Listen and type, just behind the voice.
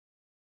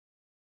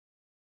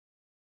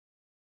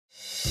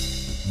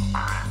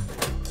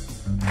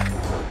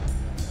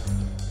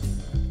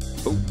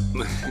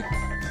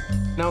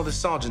Now the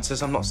sergeant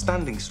says I'm not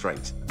standing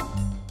straight.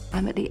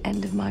 I'm at the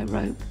end of my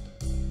rope.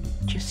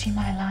 Do you see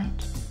my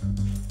light?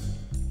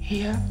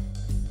 Here?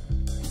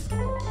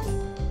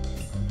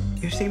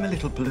 You seem a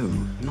little blue,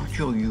 not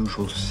your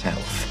usual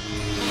self.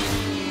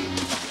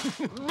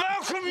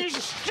 Malcolm, you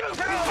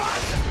stupid!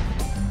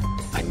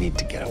 I need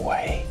to get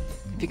away.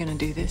 If you're gonna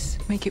do this,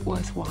 make it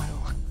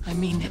worthwhile. I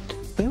mean it.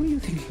 Where were you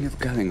thinking of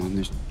going on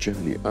this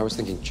journey? I was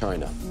thinking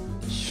China.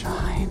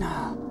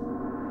 China.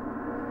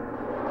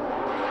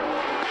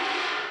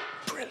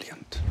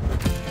 Brilliant.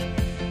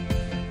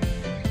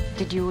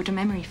 Did you order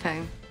memory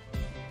foam?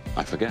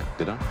 I forget,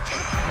 did I?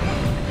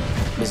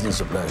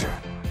 Business or pleasure?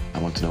 I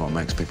want to know what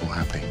makes people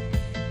happy.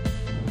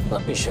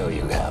 Let me show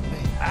you happy.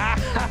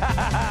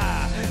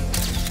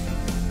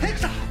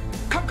 Hector!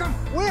 Come!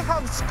 We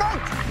have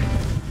Skype!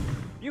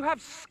 You have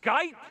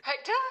Skype?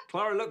 Hector?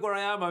 Clara, look where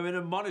I am. I'm in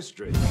a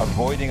monastery.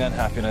 Avoiding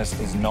unhappiness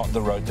is not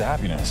the road to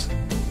happiness.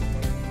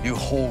 You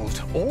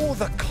hold all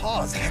the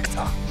cards,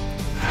 Hector.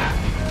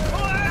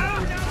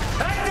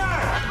 Hector!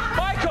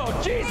 Michael,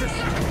 Jesus!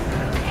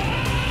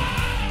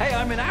 Hey,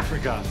 I'm in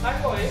Africa.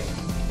 Hi, boys.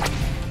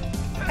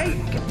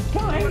 Hey,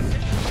 guys!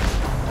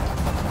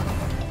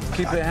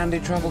 Keep it handy,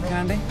 trouble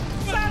candy?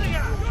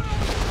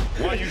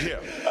 Why are you here?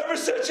 I'm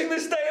researching the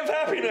state of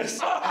happiness.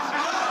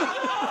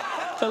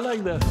 I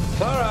like that.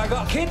 Clara, I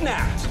got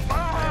kidnapped.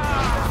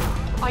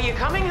 Are you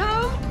coming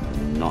home?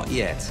 Not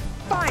yet.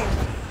 Fine.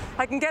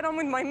 I can get on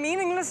with my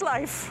meaningless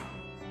life.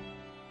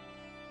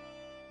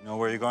 You know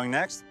where you're going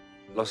next?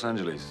 Los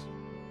Angeles.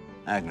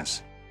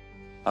 Agnes.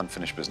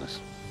 Unfinished business.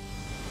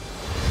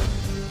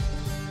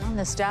 Well,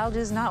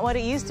 nostalgia's not what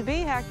it used to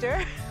be,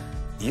 Hector.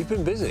 You've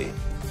been busy.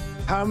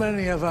 How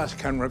many of us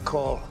can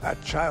recall a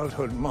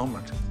childhood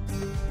moment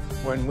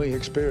when we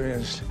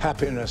experienced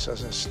happiness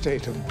as a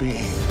state of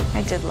being?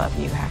 I did love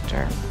you,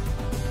 Hector.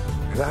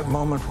 That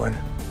moment when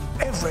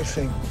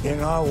everything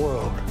in our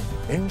world,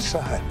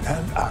 inside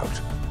and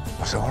out,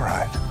 was all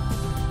right.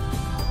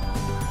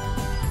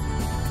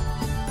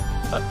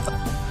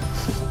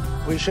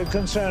 We should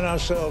concern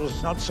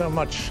ourselves not so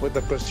much with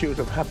the pursuit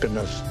of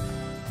happiness,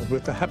 but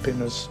with the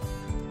happiness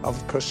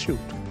of pursuit.